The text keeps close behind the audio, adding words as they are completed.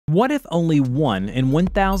What if only 1 in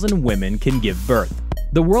 1,000 women can give birth?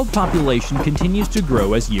 The world population continues to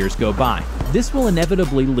grow as years go by. This will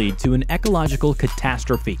inevitably lead to an ecological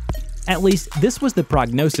catastrophe. At least, this was the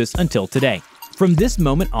prognosis until today. From this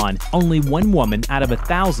moment on, only 1 woman out of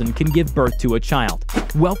 1,000 can give birth to a child.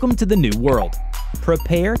 Welcome to the new world.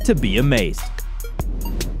 Prepare to be amazed.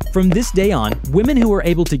 From this day on, women who are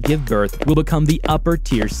able to give birth will become the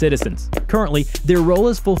upper-tier citizens. Currently, their role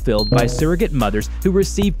is fulfilled by surrogate mothers who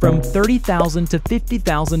receive from $30,000 to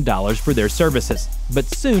 $50,000 for their services. But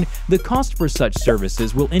soon, the cost for such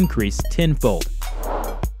services will increase tenfold.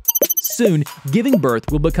 Soon, giving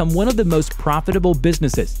birth will become one of the most profitable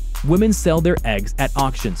businesses. Women sell their eggs at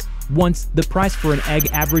auctions. Once, the price for an egg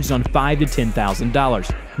averaged on $5,000 to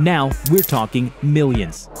 $10,000. Now, we're talking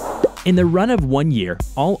millions. In the run of 1 year,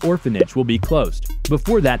 all orphanage will be closed.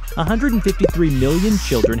 Before that, 153 million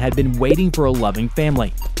children had been waiting for a loving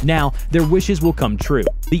family. Now, their wishes will come true.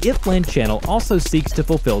 The IFLAND channel also seeks to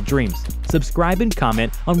fulfill dreams. Subscribe and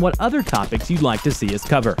comment on what other topics you'd like to see us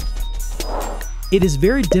cover. It is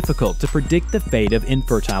very difficult to predict the fate of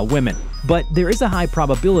infertile women, but there is a high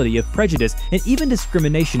probability of prejudice and even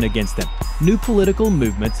discrimination against them. New political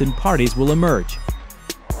movements and parties will emerge.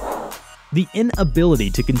 The inability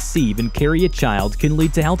to conceive and carry a child can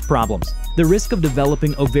lead to health problems. The risk of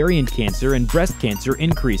developing ovarian cancer and breast cancer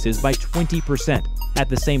increases by 20%. At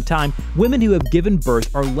the same time, women who have given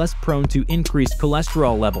birth are less prone to increased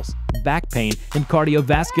cholesterol levels, back pain, and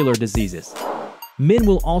cardiovascular diseases. Men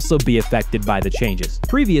will also be affected by the changes.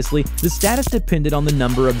 Previously, the status depended on the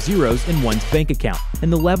number of zeros in one's bank account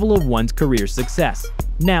and the level of one's career success.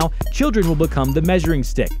 Now, children will become the measuring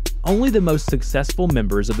stick. Only the most successful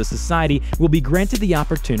members of the society will be granted the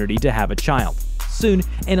opportunity to have a child. Soon,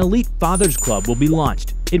 an elite fathers club will be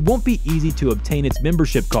launched. It won't be easy to obtain its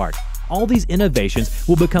membership card. All these innovations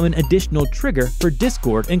will become an additional trigger for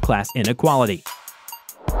discord and class inequality.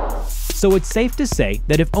 So it's safe to say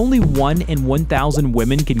that if only 1 in 1,000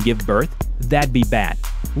 women can give birth, that'd be bad.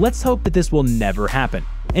 Let's hope that this will never happen,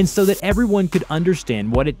 and so that everyone could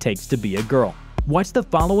understand what it takes to be a girl. Watch the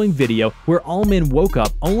following video where all men woke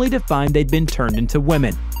up only to find they'd been turned into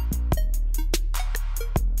women.